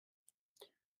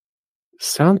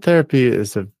Sound therapy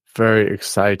is a very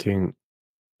exciting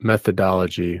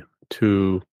methodology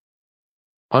to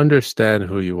understand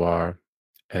who you are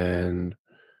and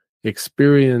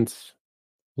experience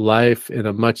life in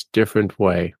a much different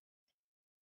way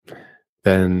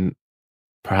than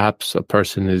perhaps a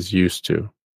person is used to,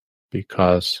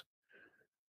 because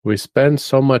we spend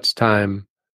so much time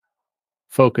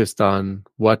focused on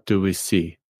what do we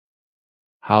see,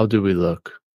 how do we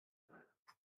look,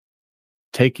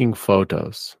 taking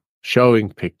photos,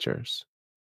 showing pictures,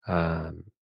 um,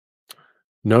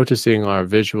 noticing our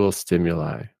visual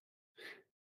stimuli.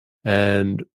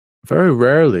 And very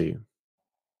rarely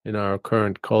in our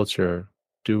current culture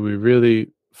do we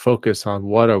really focus on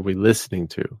what are we listening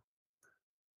to?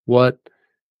 What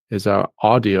is our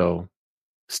audio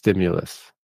stimulus?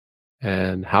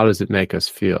 And how does it make us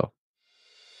feel?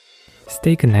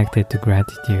 Stay connected to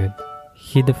gratitude.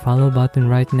 Hit the follow button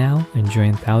right now and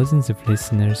join thousands of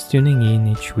listeners tuning in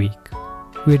each week.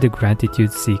 We're the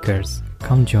Gratitude Seekers.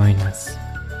 Come join us.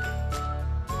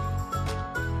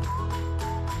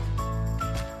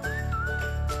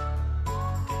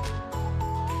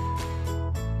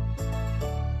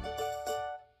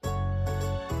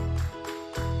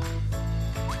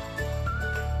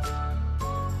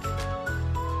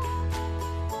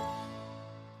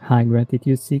 Hi,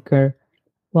 Gratitude Seeker.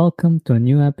 Welcome to a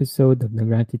new episode of the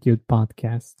Gratitude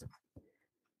Podcast.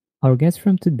 Our guest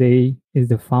from today is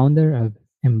the founder of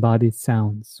Embodied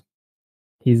Sounds.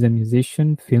 He's a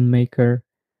musician, filmmaker,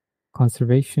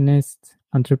 conservationist,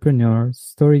 entrepreneur,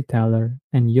 storyteller,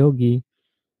 and yogi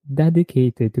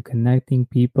dedicated to connecting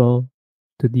people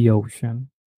to the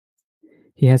ocean.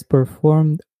 He has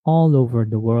performed all over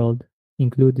the world,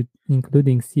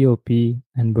 including COP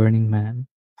and Burning Man.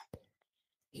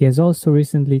 He has also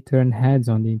recently turned heads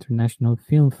on the International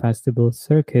Film Festival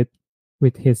circuit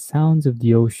with his Sounds of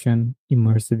the Ocean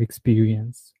immersive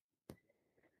experience.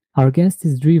 Our guest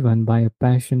is driven by a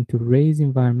passion to raise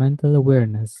environmental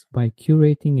awareness by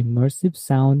curating immersive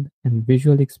sound and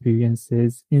visual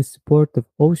experiences in support of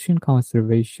ocean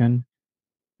conservation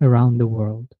around the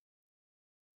world.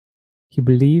 He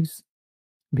believes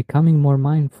becoming more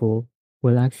mindful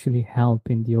will actually help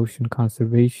in the ocean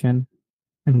conservation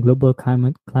and global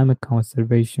climate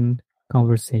conservation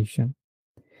conversation.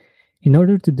 In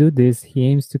order to do this, he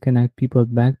aims to connect people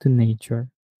back to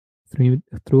nature through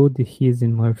his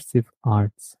immersive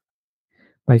arts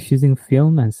by fusing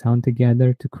film and sound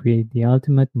together to create the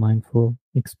ultimate mindful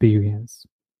experience.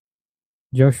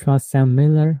 Joshua Sam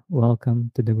Miller,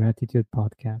 welcome to the Gratitude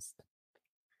Podcast.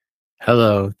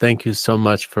 Hello, thank you so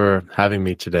much for having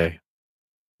me today.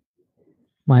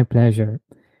 My pleasure.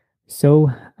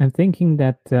 So I'm thinking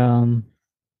that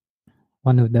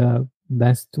one of the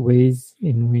best ways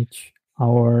in which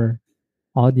our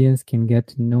audience can get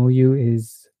to know you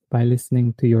is by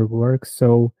listening to your work.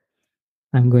 So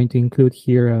I'm going to include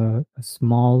here a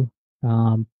small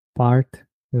part,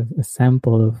 a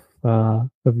sample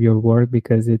of your work,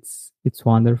 because it's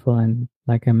wonderful, and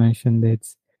like I mentioned,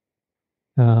 it's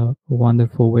a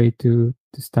wonderful way to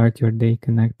start your day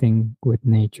connecting with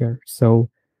nature. So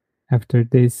after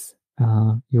this,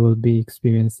 you will be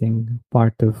experiencing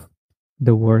part of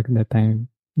the work that I'm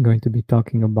going to be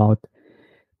talking about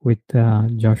with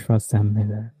Joshua Sam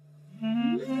Miller.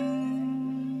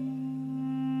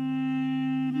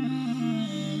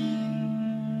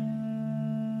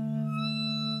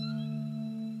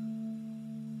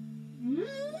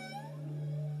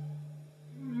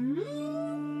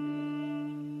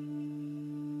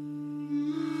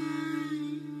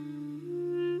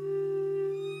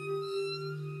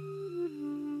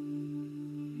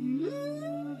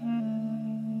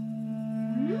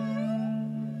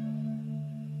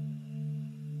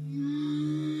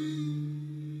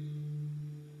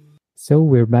 So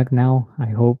we're back now. I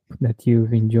hope that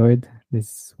you've enjoyed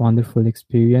this wonderful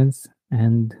experience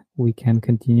and we can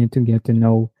continue to get to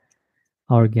know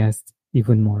our guest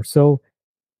even more. So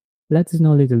let us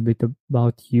know a little bit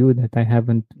about you that I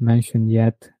haven't mentioned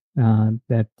yet,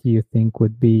 that you think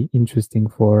would be interesting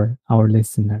for our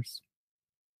listeners.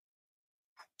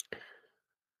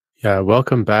 Yeah,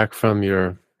 welcome back from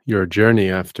your journey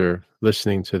after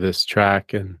listening to this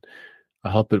track, and I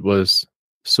hope it was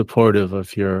supportive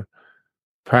of your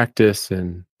practice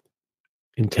and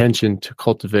intention to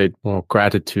cultivate more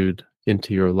gratitude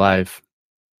into your life.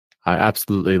 I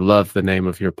absolutely love the name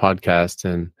of your podcast,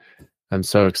 and I'm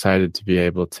so excited to be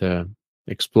able to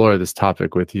explore this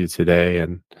topic with you today.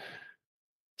 And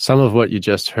some of what you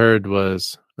just heard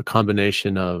was a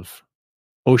combination of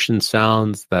ocean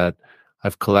sounds that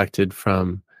I've collected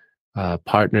from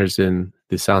partners in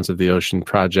the Sounds of the Ocean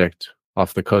project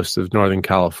off the coast of Northern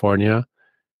California.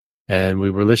 And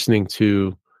we were listening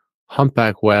to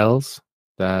humpback whales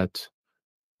that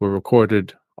were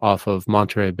recorded off of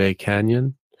Monterey Bay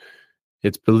Canyon.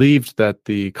 It's believed that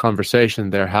the conversation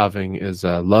they're having is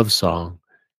a love song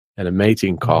and a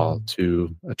mating call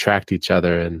to attract each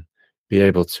other and be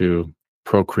able to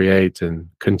procreate and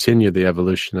continue the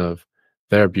evolution of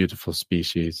their beautiful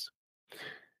species.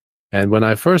 And when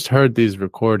I first heard these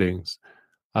recordings,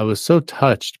 I was so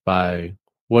touched by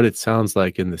what it sounds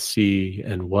like in the sea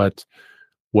and what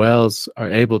whales are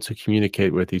able to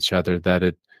communicate with each other that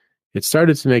it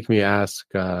started to make me ask,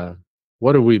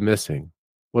 what are we missing?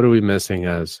 What are we missing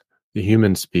as the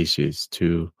human species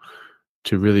to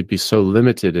really be so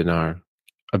limited in our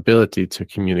ability to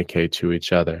communicate to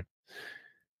each other?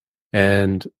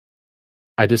 And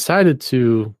I decided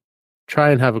to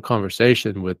try and have a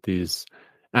conversation with these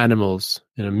animals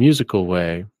in a musical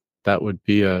way that would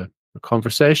be a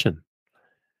conversation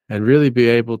and really be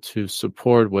able to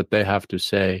support what they have to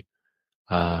say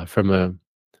from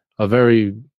a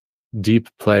very deep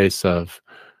place of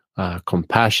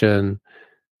compassion,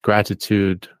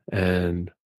 gratitude,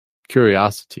 and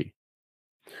curiosity.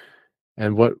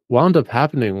 And what wound up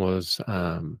happening was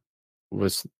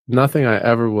nothing I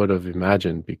ever would have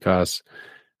imagined, because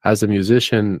as a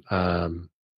musician, I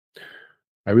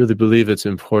really believe it's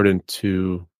important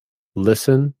to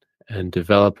listen and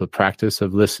develop a practice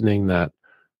of listening that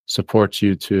supports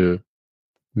you to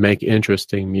make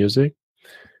interesting music.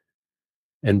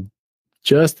 And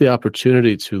just the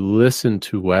opportunity to listen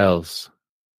to whales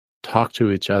talk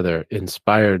to each other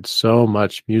inspired so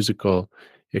much musical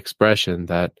expression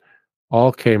that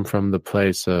all came from the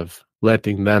place of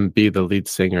letting them be the lead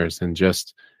singers and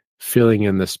just filling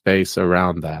in the space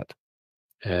around that.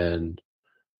 And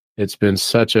it's been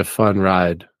such a fun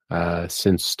ride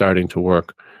since starting to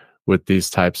work with these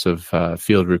types of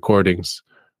field recordings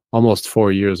almost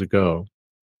 4 years ago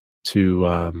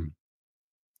to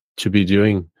to be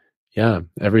doing, yeah,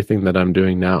 everything that I'm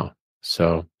doing now.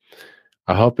 So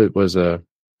I hope it was a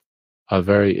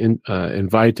very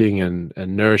inviting and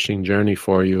nourishing journey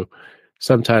for you.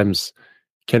 Sometimes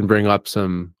can bring up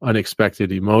some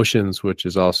unexpected emotions, which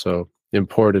is also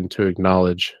important to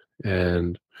acknowledge,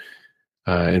 and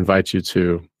invite you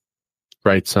to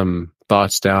write some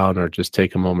thoughts down or just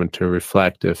take a moment to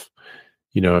reflect if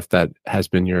that has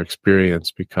been your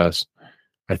experience, because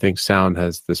I think sound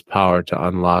has this power to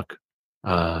unlock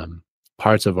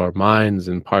parts of our minds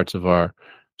and parts of our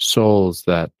souls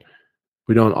that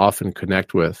we don't often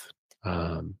connect with.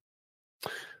 Um,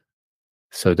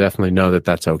 so definitely know that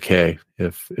that's okay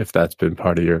if that's been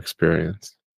part of your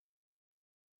experience.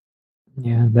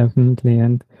 Yeah, definitely.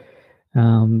 And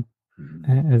um,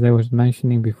 as I was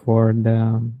mentioning before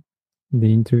the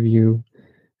interview,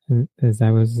 as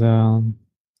I was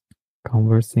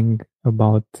conversing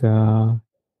about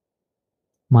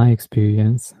my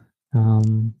experience,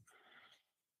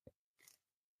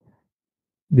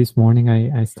 this morning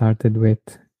I started with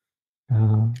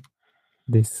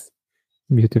these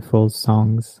beautiful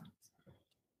songs,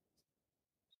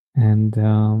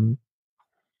 and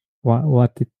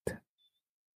what it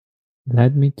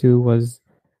led me to was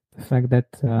the fact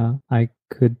that I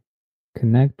could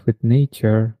connect with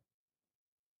nature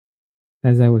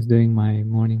as I was doing my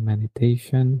morning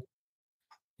meditation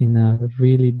in a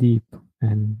really deep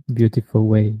and beautiful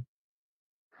way.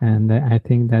 And I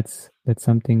think that's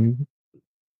something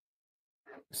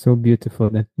so beautiful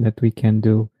that we can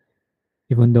do,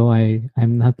 even though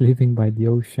I'm not living by the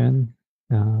ocean,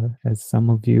 as some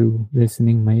of you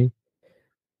listening may.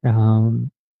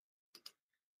 um,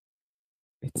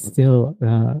 it's still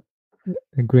a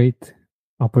great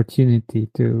opportunity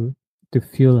to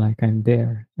feel like I'm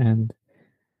there. And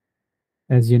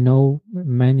as you know,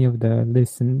 many of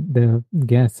the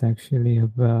guests actually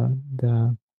of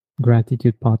the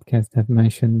gratitude podcast have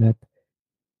mentioned that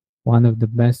one of the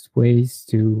best ways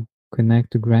to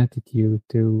connect to gratitude,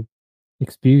 to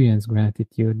experience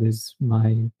gratitude, is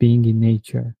by being in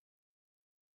nature.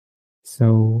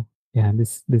 So yeah,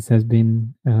 this has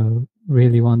been a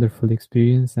really wonderful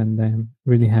experience, and I'm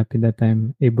really happy that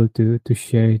I'm able to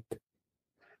share it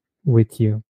with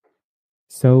you.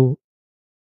 So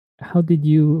how did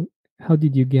you how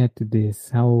did you get to this?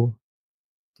 How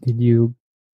did you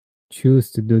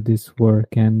choose to do this work?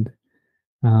 And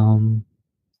um,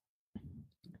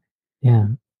 yeah,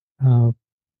 uh,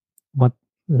 what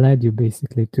led you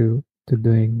basically to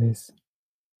doing this?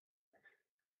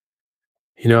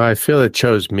 I feel it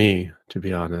chose me, to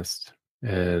be honest.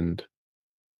 And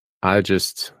I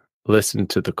just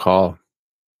listened to the call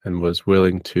and was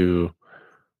willing to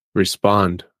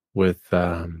respond with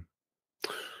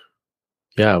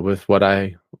with what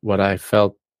I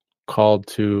felt called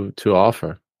to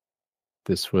offer.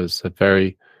 This was a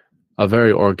very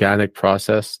organic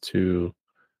process to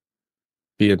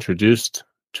be introduced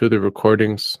to the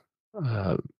recordings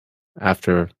uh,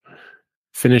 after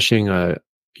finishing a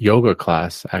yoga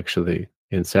class, actually,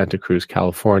 in Santa Cruz,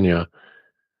 California.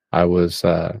 I was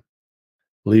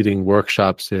leading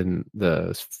workshops in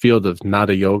the field of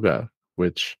Nada Yoga,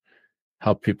 which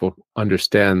help people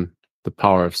understand the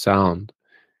power of sound.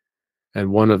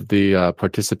 And one of the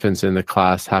participants in the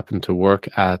class happened to work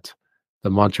at the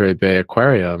Monterey Bay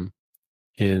Aquarium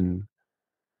in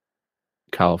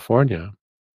California.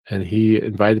 And he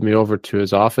invited me over to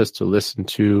his office to listen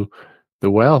to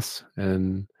the whales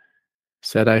and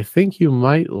said, I think you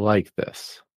might like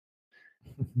this.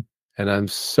 And I'm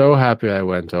so happy I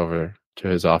went over to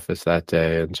his office that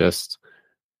day and just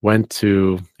went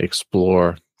to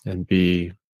explore and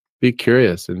be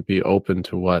curious and be open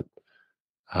to what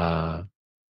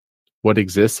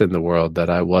exists in the world that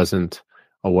I wasn't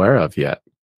aware of yet,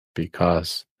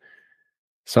 because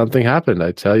something happened,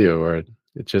 I tell you, where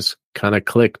it just kind of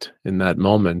clicked in that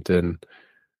moment. And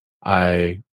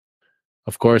I,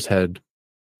 of course, had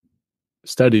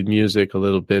studied music a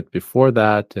little bit before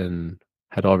that and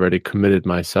had already committed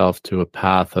myself to a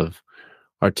path of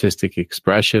artistic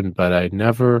expression, but I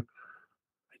never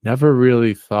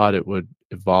really thought it would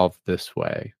evolve this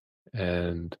way.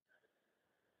 And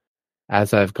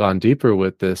as I've gone deeper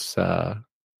with this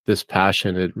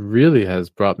passion, it really has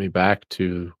brought me back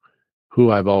to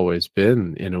who I've always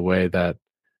been in a way that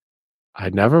I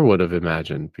never would have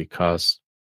imagined, because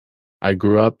I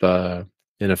grew up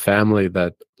in a family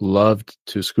that loved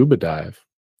to scuba dive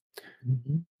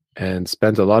Mhm. and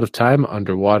spent a lot of time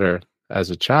underwater as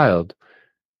a child,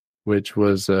 which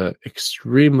was a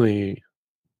extremely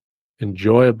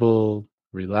enjoyable,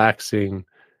 relaxing,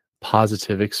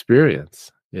 positive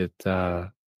experience. It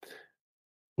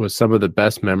was some of the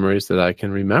best memories that I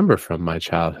can remember from my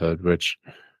childhood, which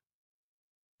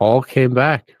all came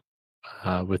back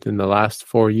within the last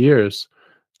 4 years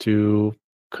to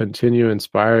continue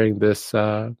inspiring this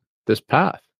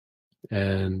path.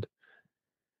 And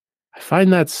I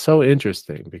find that so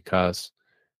interesting, because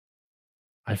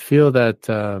I feel that,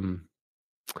 and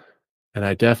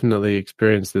I definitely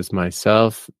experienced this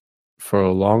myself for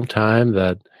a long time,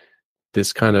 that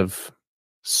this kind of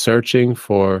searching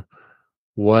for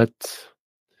what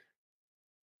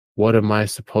what am I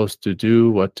supposed to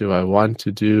do? What do I want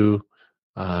to do?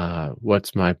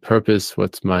 What's my purpose?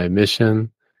 What's my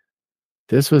mission?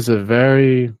 This was a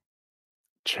very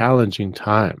challenging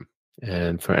time.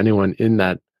 And for anyone in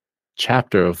that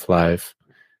chapter of life,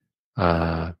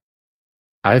 uh,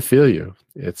 I feel you.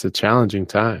 It's a challenging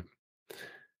time.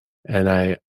 And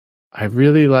I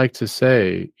really like to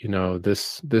say,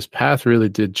 this path really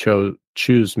did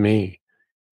choose me.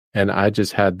 And I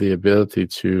just had the ability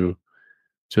to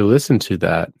listen to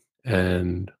that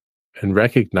and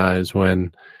recognize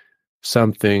when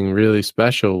something really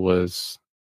special was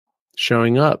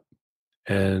showing up,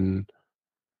 and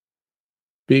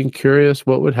being curious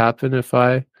what would happen if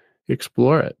I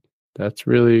explore it. That's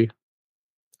really,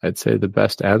 I'd say, the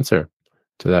best answer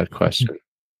to that question.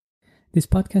 This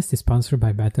podcast is sponsored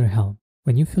by BetterHelp.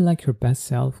 When you feel like your best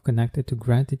self, connected to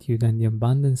gratitude and the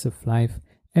abundance of life,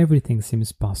 everything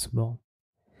seems possible.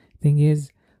 Thing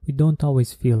is, we don't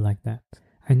always feel like that.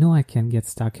 I know I can get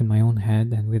stuck in my own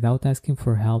head, and without asking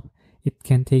for help, it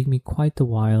can take me quite a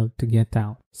while to get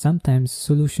out. Sometimes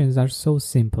solutions are so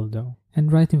simple though,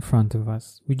 and right in front of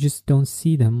us. We just don't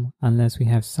see them unless we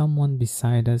have someone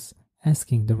beside us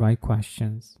asking the right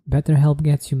questions. BetterHelp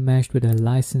gets you matched with a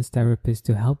licensed therapist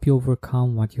to help you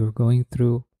overcome what you're going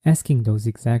through, asking those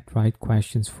exact right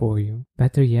questions for you.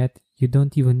 Better yet, you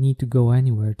don't even need to go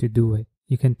anywhere to do it.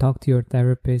 You can talk to your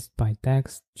therapist by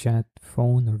text, chat,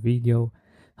 phone, or video,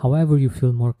 however you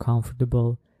feel more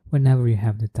comfortable, whenever you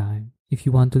have the time. If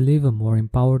you want to live a more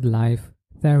empowered life,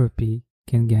 therapy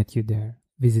can get you there.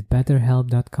 Visit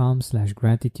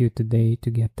betterhelp.com/gratitude today to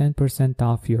get 10%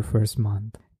 off your first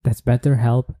month. That's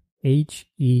BetterHelp,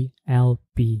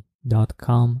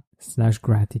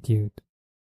 HELP.com/gratitude.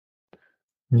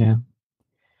 Yeah,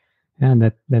 yeah,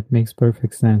 that makes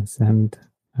perfect sense, and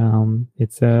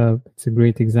it's a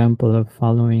great example of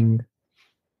following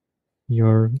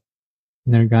your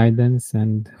inner guidance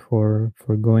and for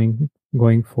going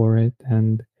for it.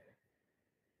 And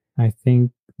I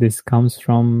think this comes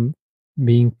from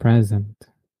being present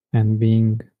and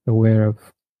being aware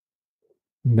of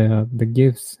the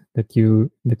gifts that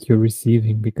you're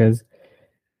receiving, because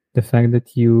the fact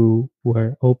that you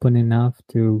were open enough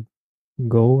to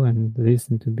go and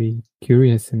listen, to be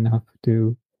curious enough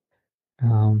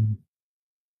um,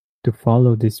 to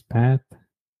follow this path,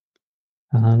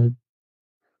 uh,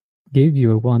 gave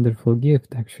you a wonderful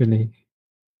gift, actually.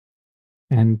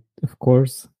 And of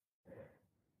course,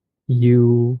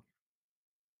 you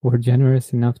were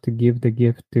generous enough to give the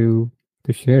gift to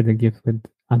share the gift with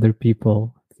other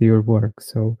people through your work.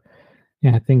 So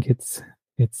yeah, I think it's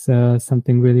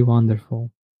something really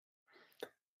wonderful.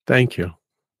 Thank you.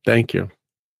 Thank you.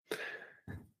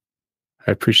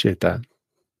 I appreciate that.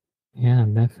 Yeah,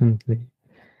 definitely.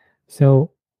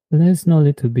 So let's know a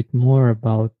little bit more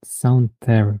about sound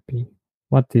therapy.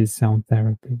 What is sound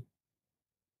therapy?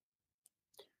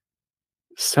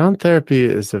 Sound therapy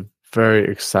is a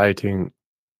very exciting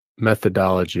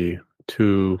methodology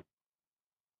to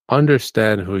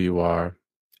understand who you are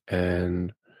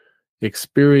and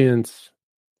experience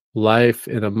life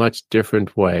in a much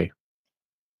different way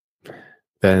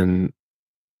than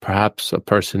perhaps a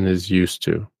person is used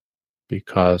to,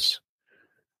 because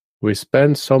we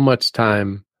spend so much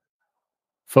time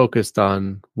focused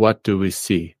on what do we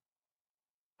see,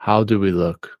 how do we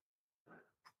look,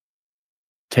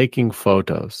 taking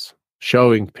photos,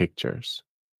 showing pictures,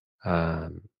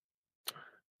 um,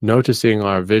 noticing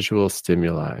our visual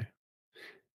stimuli.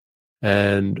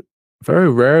 And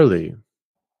very rarely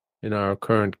in our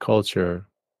current culture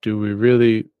do we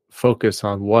really focus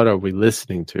on what are we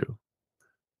listening to?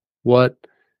 What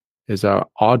is our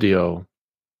audio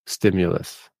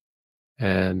stimulus?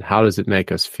 And how does it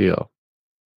make us feel?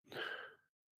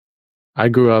 I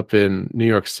grew up in New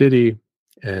York City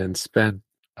and spent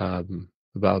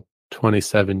about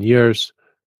 27 years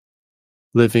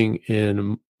living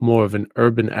in more of an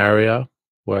urban area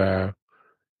where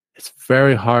it's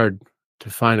very hard to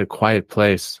find a quiet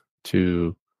place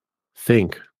to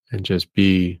think and just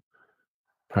be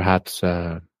perhaps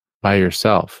by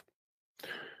yourself.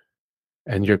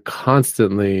 And you're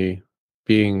constantly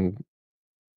being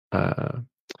uh,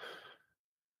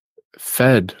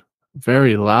 fed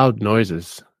very loud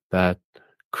noises that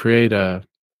create a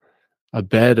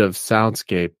bed of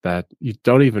soundscape that you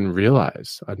don't even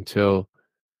realize until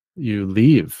you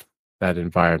leave that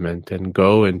environment and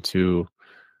go into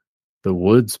the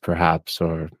woods, perhaps,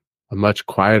 or a much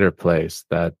quieter place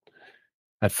that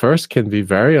at first can be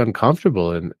very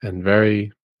uncomfortable and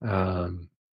very um,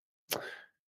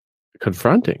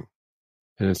 confronting.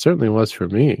 And it certainly was for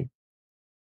me.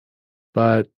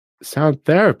 But sound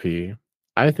therapy,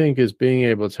 I think, is being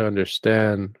able to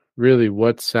understand really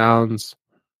what sounds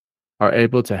are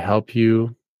able to help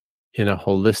you in a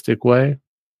holistic way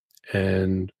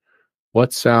and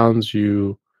what sounds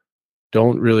you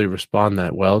don't really respond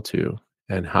that well to,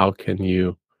 and how can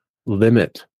you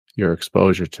limit your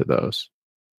exposure to those.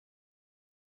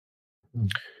 Mm.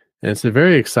 And it's a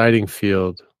very exciting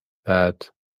field that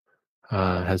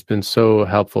has been so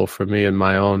helpful for me in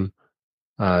my own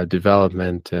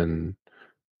development and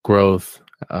growth,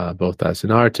 both as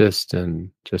an artist and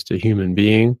just a human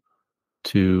being,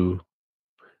 to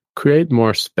create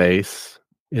more space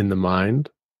in the mind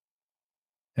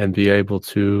and be able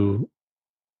to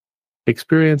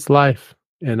experience life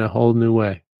in a whole new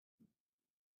way.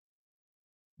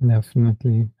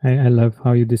 Definitely. I love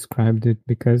how you described it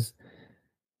because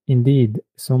indeed,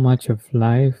 so much of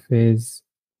life is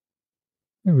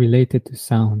related to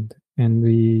sound, and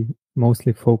we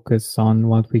mostly focus on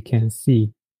what we can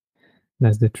see.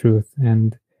 That's the truth.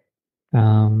 And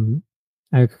um,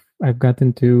 I've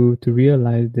gotten to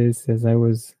realize this as I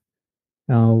was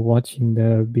watching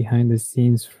the behind the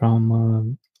scenes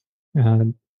from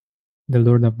the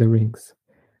Lord of the Rings.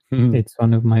 Mhm. It's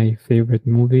one of my favorite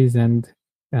movies, and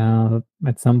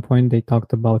at some point they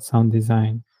talked about sound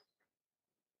design,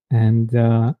 and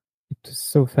it was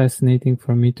so fascinating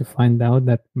for me to find out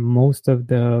that most of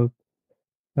the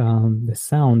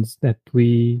sounds that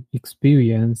we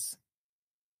experience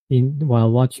in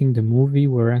while watching the movie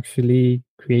were actually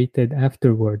created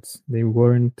afterwards. They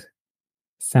weren't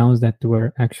sounds that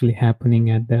were actually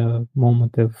happening at the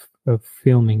moment of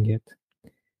filming it.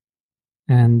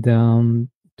 And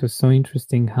it was so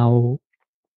interesting how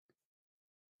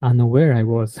unaware I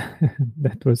was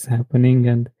that was happening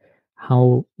and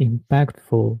how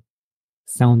impactful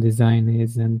sound design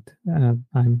is. And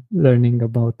I'm learning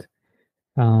about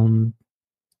um,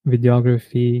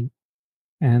 videography,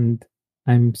 and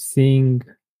I'm seeing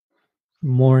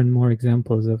more and more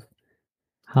examples of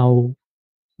how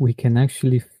we can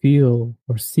actually feel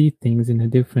or see things in a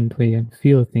different way and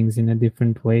feel things in a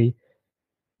different way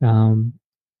um,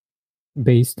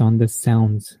 based on the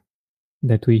sounds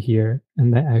that we hear.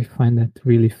 And I find that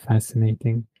really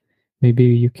fascinating. Maybe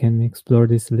you can explore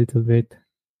this a little bit.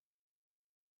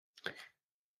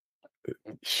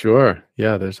 Sure.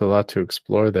 Yeah, there's a lot to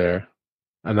explore there.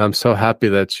 And I'm so happy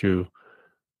that you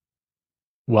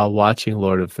while watching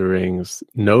Lord of the Rings,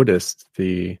 noticed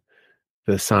the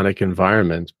sonic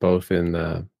environment, both in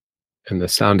the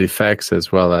sound effects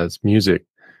as well as music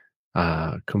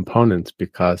components,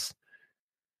 because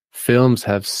films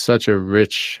have such a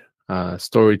rich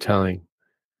storytelling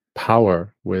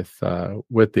power with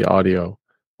the audio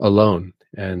alone,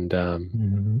 and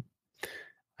Mhm.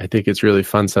 I think it's really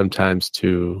fun sometimes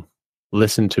to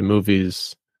listen to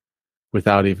movies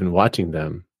without even watching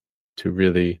them to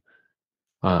really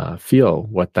feel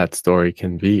what that story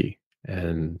can be.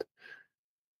 And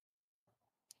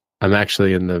I'm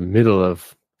actually in the middle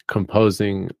of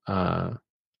composing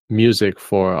music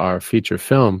for our feature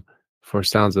film for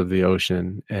Sounds of the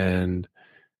Ocean, and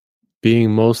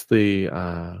being mostly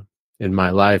in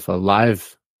my life a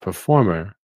live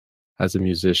performer as a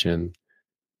musician,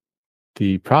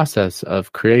 the process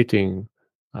of creating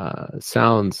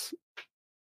sounds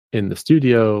in the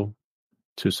studio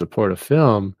to support a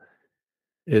film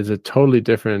is a totally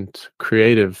different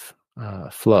creative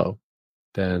flow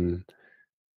than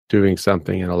doing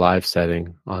something in a live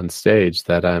setting on stage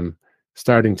that I'm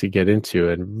starting to get into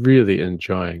and really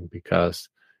enjoying, because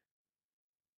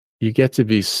you get to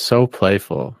be so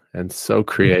playful and so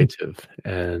creative,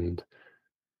 and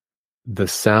the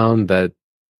sound that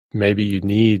maybe you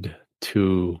need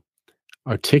to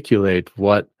articulate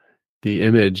what the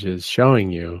image is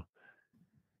showing you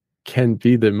can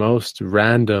be the most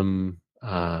random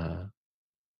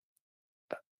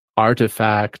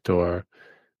artifact or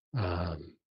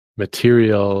um,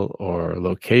 material or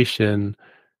location.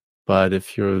 But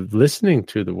if you're listening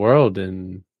to the world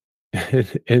in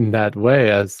in that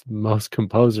way, as most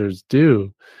composers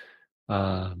do,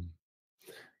 um,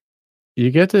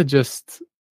 you get to just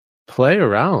play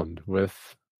around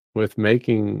with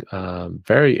making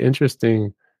very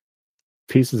interesting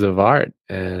pieces of art,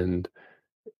 and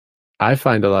I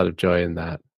find a lot of joy in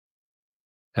that.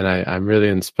 And I'm really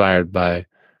inspired by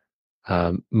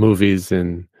movies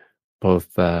in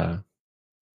both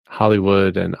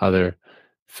Hollywood and other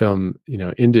film,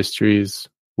 industries.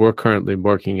 We're currently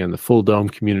working in the Full Dome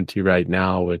community right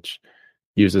now, which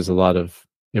uses a lot of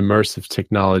immersive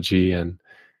technology and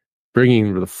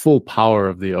bringing the full power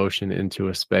of the ocean into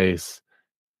a space,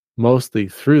 mostly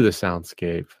through the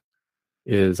soundscape,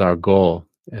 is our goal.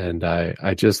 And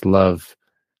I just love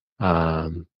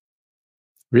um,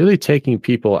 really taking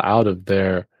people out of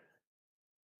their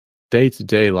day to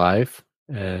day life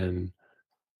and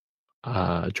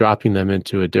dropping them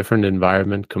into a different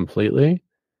environment completely,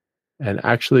 and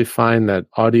actually find that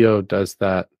audio does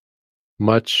that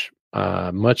much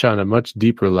on a much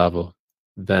deeper level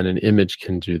than an image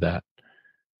can do that.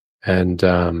 And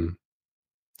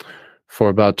for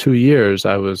about 2 years,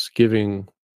 I was giving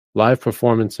live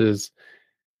performances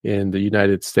in the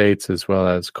United States as well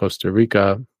as Costa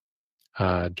Rica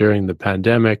during the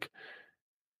pandemic.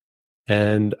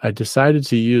 And I decided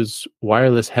to use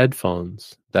wireless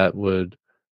headphones that would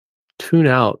tune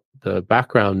out the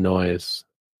background noise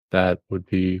that would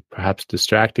be perhaps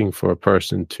distracting for a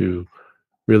person to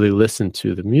really listen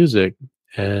to the music,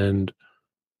 and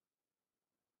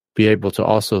be able to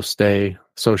also stay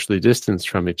socially distanced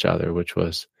from each other, which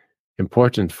was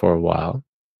important for a while,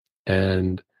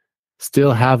 and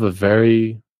still have a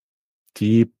very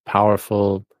deep,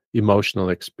 powerful, emotional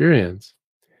experience.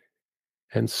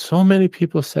 And so many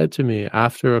people said to me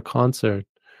after a concert,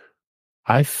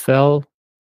 I felt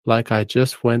like I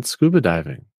just went scuba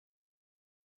diving.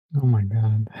 Oh my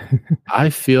God. I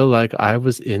feel like I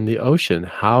was in the ocean.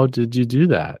 How did you do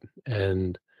that?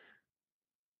 And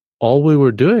all we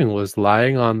were doing was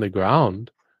lying on the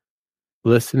ground,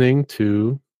 listening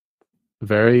to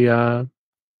very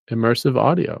immersive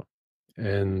audio.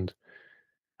 And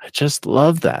I just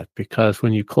love that, because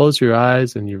when you close your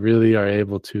eyes and you really are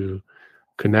able to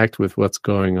connect with what's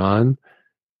going on,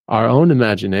 our own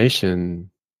imagination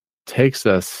takes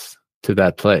us to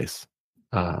that place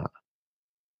uh,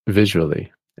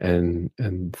 visually, and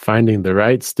finding the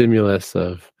right stimulus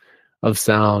of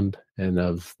sound and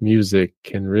of music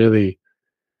can really,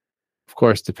 of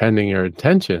course, depending your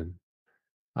intention,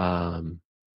 um,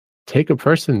 take a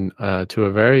person to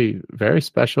a very, very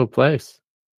special place.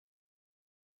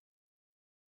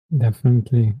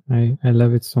 Definitely. I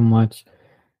love it so much.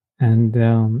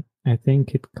 And I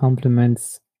think it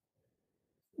complements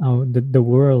the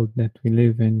world that we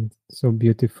live in so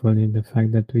beautifully. The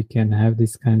fact that we can have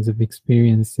these kinds of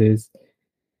experiences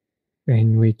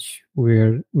in which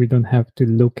we don't have to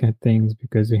look at things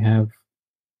because we have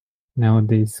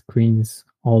nowadays screens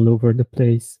all over the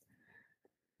place,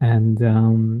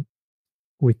 and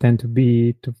we tend to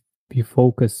be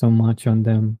focused so much on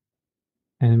them,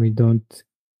 and we don't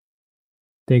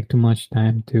take too much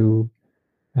time to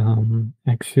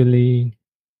actually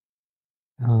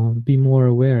be more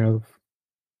aware of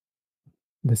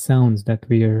the sounds that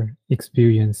we are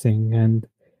experiencing. And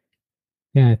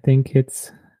yeah, I think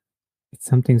it's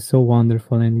something so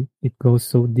wonderful, and it goes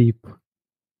so deep.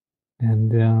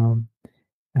 And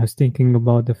I was thinking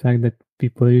about the fact that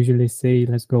people usually say,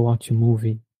 "Let's go watch a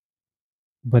movie,"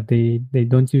 but they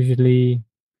don't usually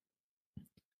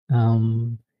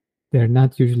um, they're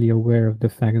not usually aware of the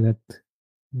fact that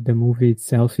the movie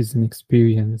itself is an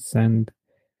experience, and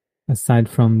aside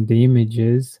from the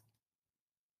images,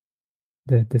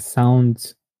 the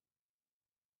sounds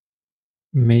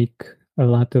make a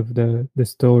lot of the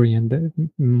story,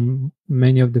 and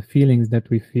many of the feelings that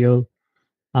we feel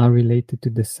are related to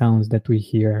the sounds that we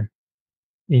hear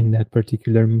in that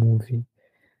particular movie.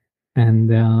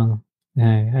 And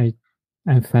I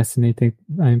I'm fascinated.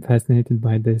 I'm fascinated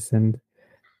by this, and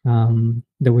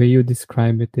the way you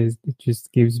describe it is it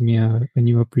just gives me a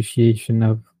new appreciation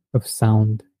of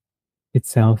sound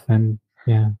itself, and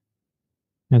yeah,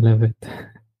 I love it.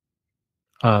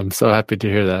 I'm so happy to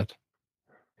hear that.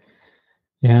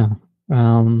 Yeah,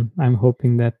 I'm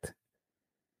hoping that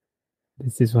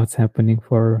this is what's happening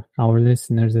for our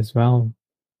listeners as well.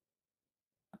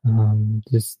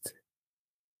 Just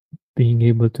being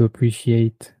able to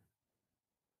appreciate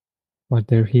what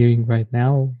they're hearing right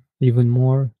now even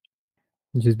more,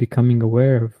 just becoming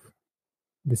aware of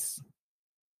this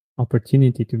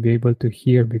opportunity to be able to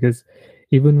hear. Because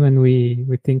even when we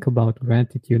think about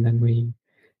gratitude and we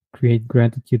create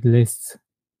gratitude lists,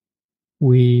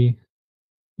 we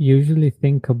usually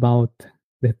think about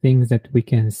the things that we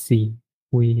can see.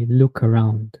 We look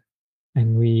around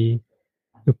and we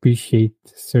appreciate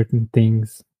certain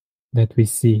things that we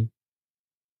see.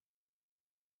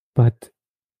 But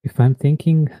if I'm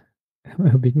thinking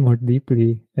a bit more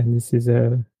deeply, and this is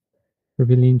a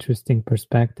really interesting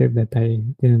perspective that I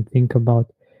didn't think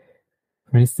about.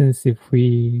 For instance, if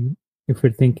we're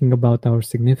thinking about our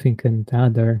significant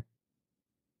other,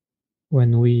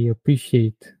 when we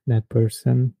appreciate that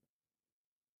person,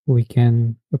 we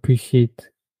can appreciate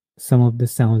some of the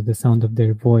sounds, the sound of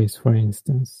their voice, for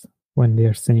instance, when they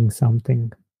are saying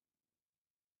something.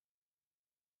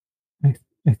 I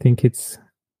I think it's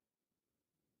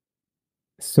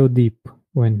so deep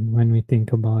when we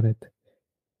think about it,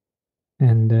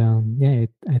 and yeah,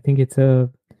 I think it's a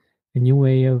new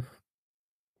way of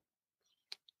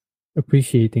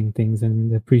appreciating things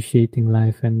and appreciating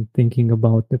life and thinking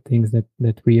about the things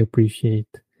that we appreciate.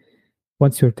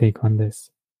 What's your take on this?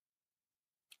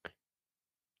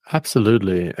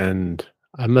 Absolutely. And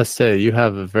I must say, you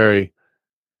have a very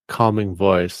calming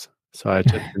voice. So I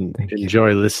just Thank you.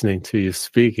 enjoy listening to you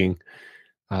speaking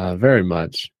very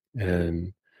much,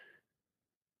 and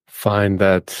find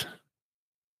that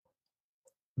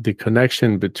the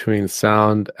connection between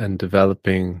sound and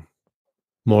developing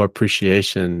more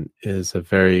appreciation is a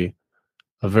very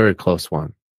close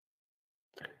one.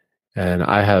 And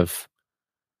I have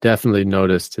definitely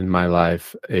noticed in my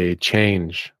life a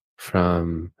change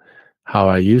from how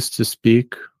I used to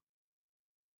speak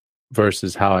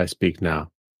versus how I speak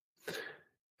now.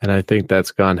 And I think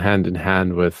that's gone hand in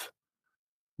hand with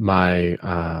my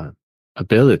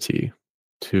ability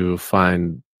to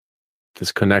find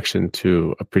this connection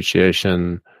to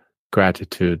appreciation,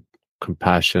 gratitude,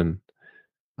 compassion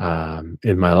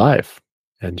in my life,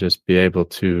 and just be able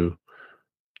to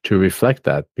reflect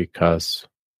that, because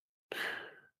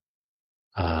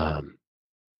um,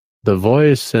 the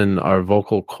voice and our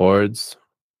vocal cords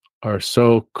are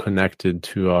so connected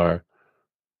to our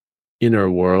inner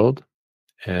world,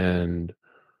 and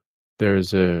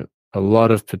there's a lot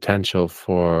of potential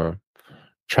for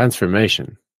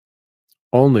transformation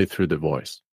only through the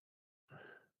voice.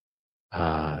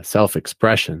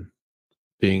 Self-expression,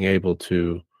 being able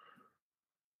to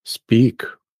speak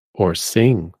or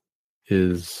sing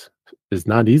is is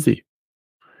not easy,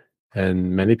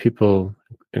 and many people,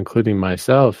 including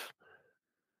myself,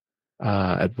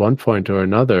 at one point or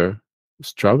another,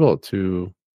 struggle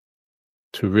to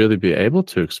really be able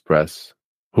to express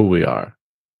who we are.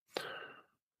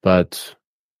 But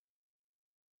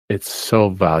it's so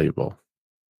valuable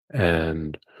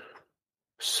and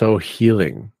so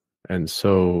healing and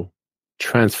so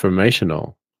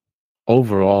transformational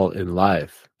overall in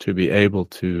life to be able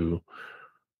to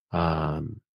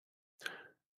um,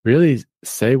 really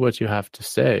say what you have to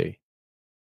say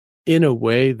in a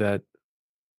way that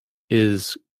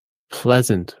is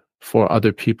pleasant for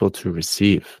other people to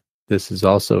receive. This is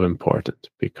also important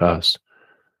because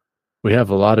we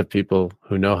have a lot of people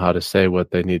who know how to say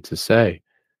what they need to say,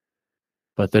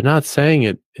 but they're not saying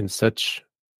it in such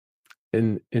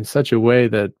a way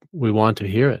that we want to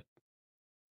hear it.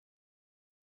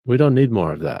 we don't need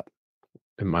more of that,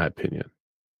 in my opinion.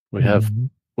 We have Mhm.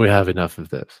 we have enough of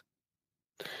this.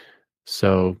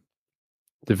 So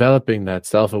developing that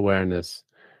self-awareness,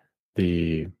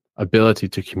 the ability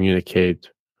to communicate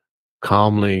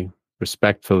calmly,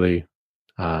 respectfully,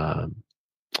 um,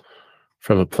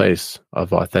 from a place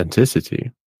of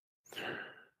authenticity,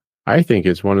 I think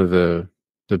is one of the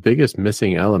biggest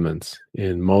missing elements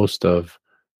in most of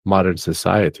modern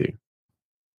society,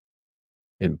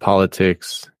 in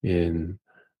politics, in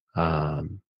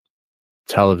um,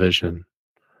 television,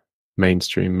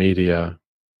 mainstream media.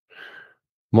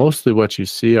 Mostly what you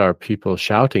see are people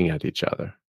shouting at each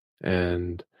other.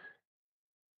 And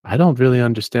I don't really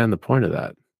understand the point of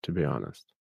that, to be honest.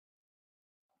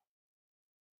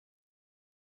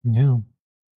 Yeah,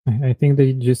 I think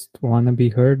they just want to be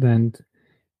heard, and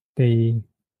they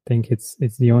think it's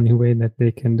the only way that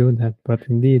they can do that. But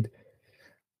indeed,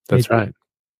 That's it right.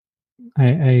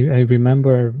 I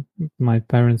remember my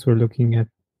parents were looking at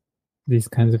these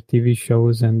kinds of TV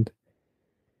shows, and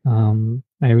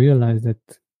I realized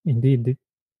that indeed,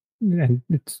 and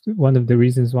it's one of the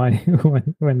reasons why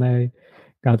when I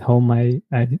got home, I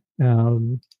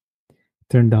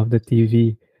turned off the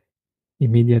TV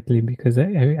immediately, because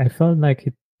I felt like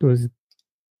it was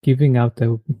giving out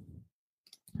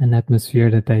an atmosphere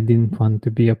that I didn't want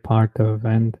to be a part of.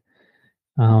 And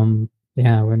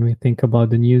yeah, when we think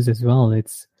about the news as well,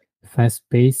 it's fast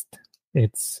paced.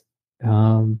 It's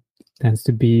tends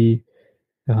to be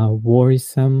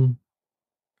worrisome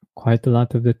quite a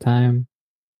lot of the time,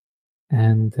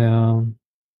 and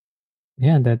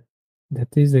yeah,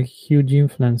 that is a huge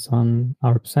influence on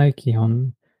our psyche,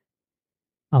 on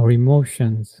our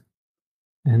emotions,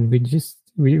 and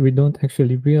we don't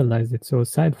actually realize it. So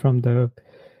aside from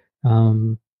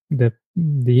um, the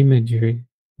imagery,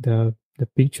 the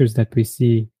pictures that we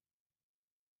see,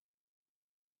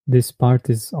 this part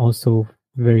is also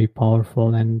very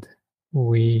powerful, and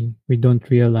we don't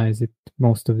realize it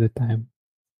most of the time.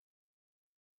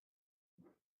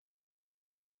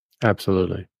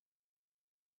 Absolutely.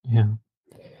 Yeah,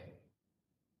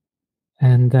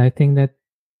 and I think that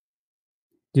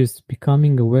just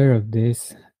becoming aware of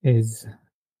this is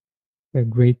a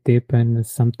great tip, and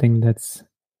something that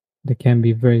can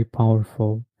be very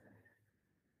powerful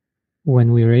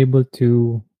when we're able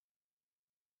to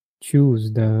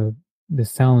choose the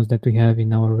sounds that we have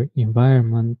in our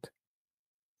environment.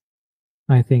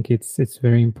 I think it's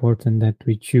very important that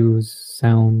we choose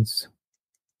sounds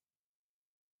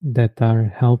that are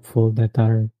helpful, that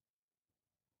are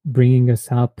bringing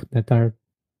us up, that are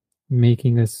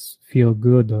making us feel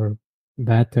good or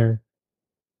better,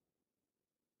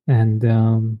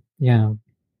 and yeah,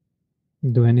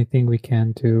 do anything we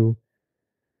can to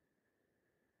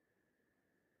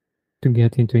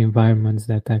get into environments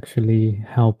that actually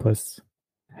help us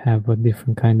have a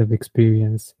different kind of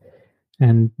experience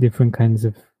and different kinds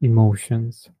of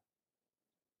emotions.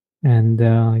 And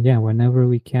yeah, whenever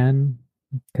we can,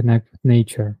 connect with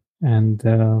nature. And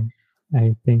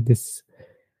I think this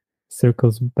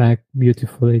circles back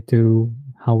beautifully to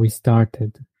how we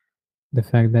started. The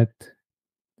fact that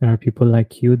there are people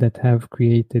like you that have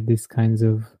created these kinds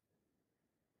of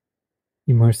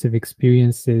immersive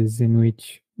experiences in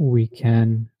which we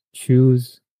can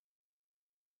choose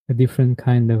a different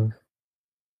kind of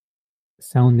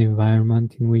sound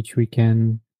environment in which we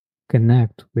can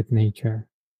connect with nature,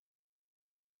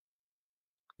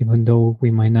 even though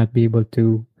we might not be able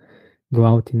to go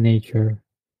out in nature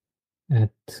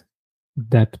at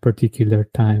that particular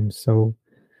time. So,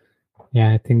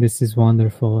 yeah, I think this is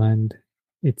wonderful, and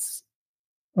it's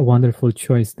a wonderful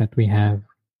choice that we have.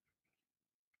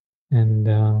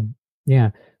 And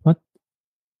yeah, what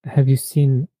have you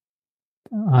seen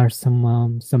are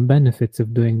some benefits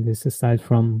of doing this aside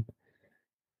from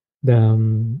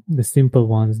the simple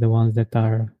ones, the ones that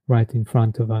are right in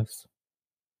front of us?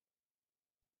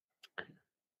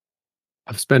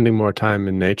 Of spending more time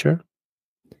in nature.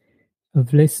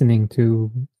 Of listening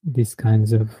to these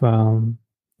kinds of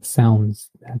sounds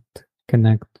that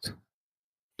connect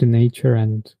to nature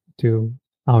and to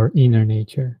our inner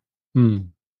nature. Hmm.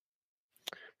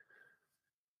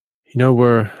 You know,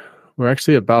 we're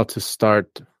actually about to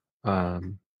start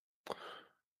um,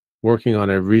 working on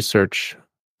a research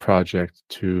project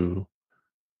to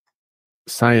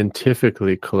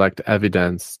scientifically collect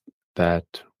evidence that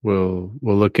will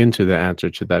look into the answer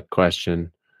to that question.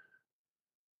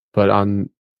 But on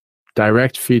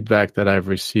direct feedback that I've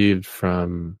received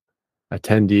from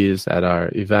attendees at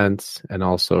our events and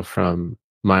also from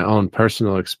my own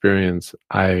personal experience,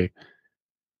 I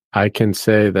can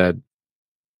say that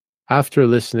after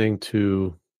listening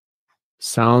to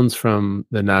sounds from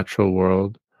the natural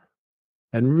world,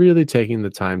 and really taking the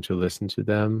time to listen to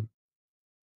them,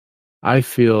 I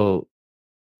feel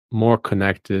more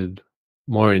connected,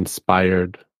 more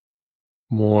inspired,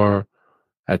 more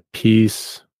at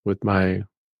peace with my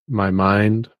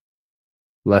mind,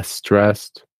 less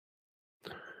stressed,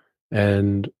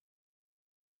 and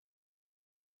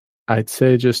I'd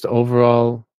say just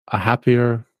overall a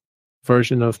happier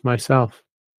version of myself.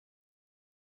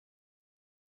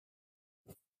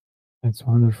 That's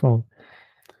wonderful.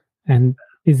 And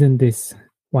isn't this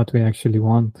what we actually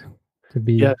want? To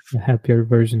be Yes, a happier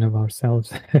version of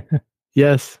ourselves.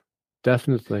 yes,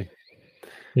 definitely.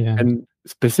 Yeah. And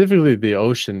specifically the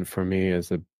ocean for me is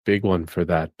a big one for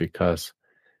that because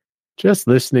just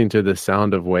listening to the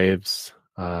sound of waves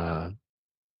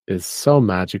is so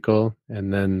magical.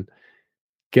 And then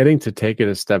getting to take it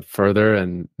a step further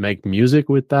and make music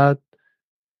with that,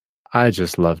 I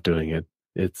just love doing it.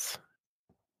 It's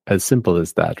as simple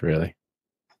as that, really.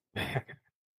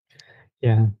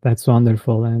 Yeah, that's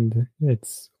wonderful. And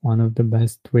it's one of the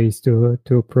best ways to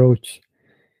approach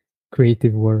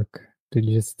creative work, to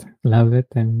just love it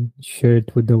and share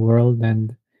it with the world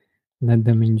and let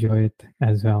them enjoy it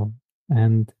as well.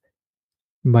 And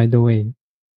by the way,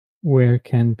 where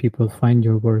can people find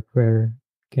your work? Where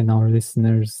can our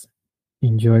listeners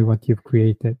enjoy what you've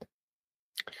created?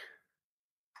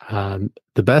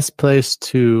 The best place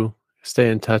to stay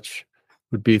in touch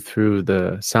would be through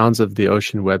the Sounds of the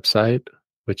Ocean website,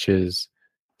 which is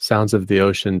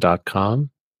soundsoftheocean.com.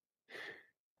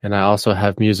 And I also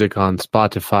have music on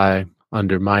Spotify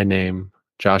under my name,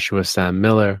 Joshua Sam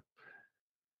Miller,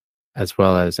 as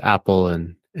well as Apple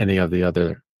and any of the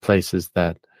other places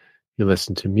that you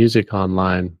listen to music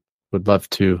online. Would love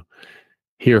to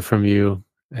hear from you,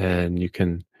 and you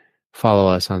can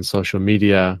follow us on social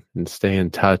media and stay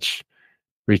in touch,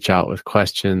 reach out with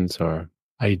questions or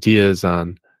ideas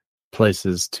on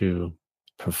places to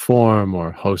perform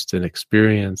or host an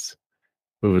experience.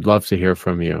 We would love to hear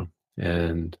from you.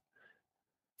 And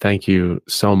thank you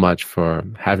so much for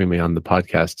having me on the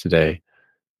podcast today.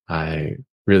 I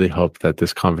really hope that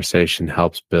this conversation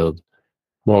helps build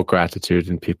more gratitude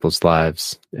in people's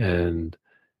lives and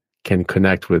can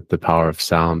connect with the power of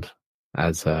sound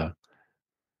as a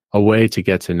way to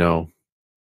get to know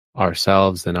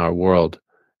ourselves and our world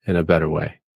in a better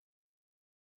way.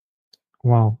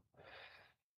 Wow.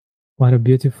 What a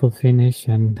beautiful finish,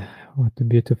 and what a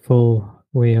beautiful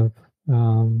way of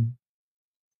um,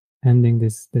 ending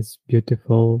this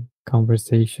beautiful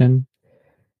conversation.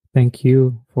 Thank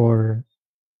you for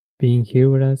being here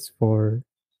with us, for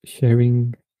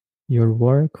sharing your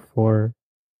work, for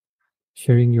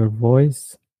sharing your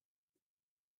voice,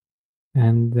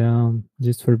 and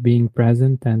just for being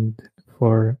present, and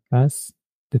for us,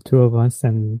 the two of us,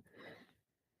 and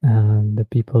the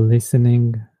people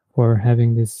listening, for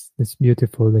having this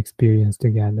beautiful experience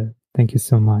together. Thank you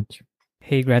so much.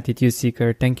 Hey, Gratitude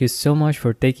Seeker, thank you so much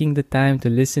for taking the time to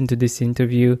listen to this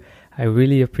interview. I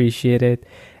really appreciate it.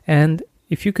 And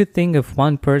if you could think of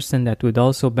one person that would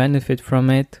also benefit from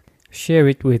it, share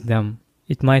it with them.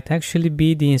 It might actually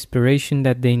be the inspiration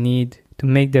that they need to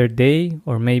make their day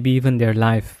or maybe even their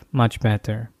life much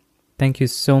better. Thank you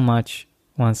so much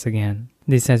once again.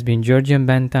 This has been Georgian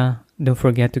Benta. Don't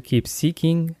forget to keep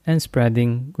seeking and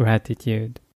spreading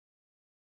gratitude.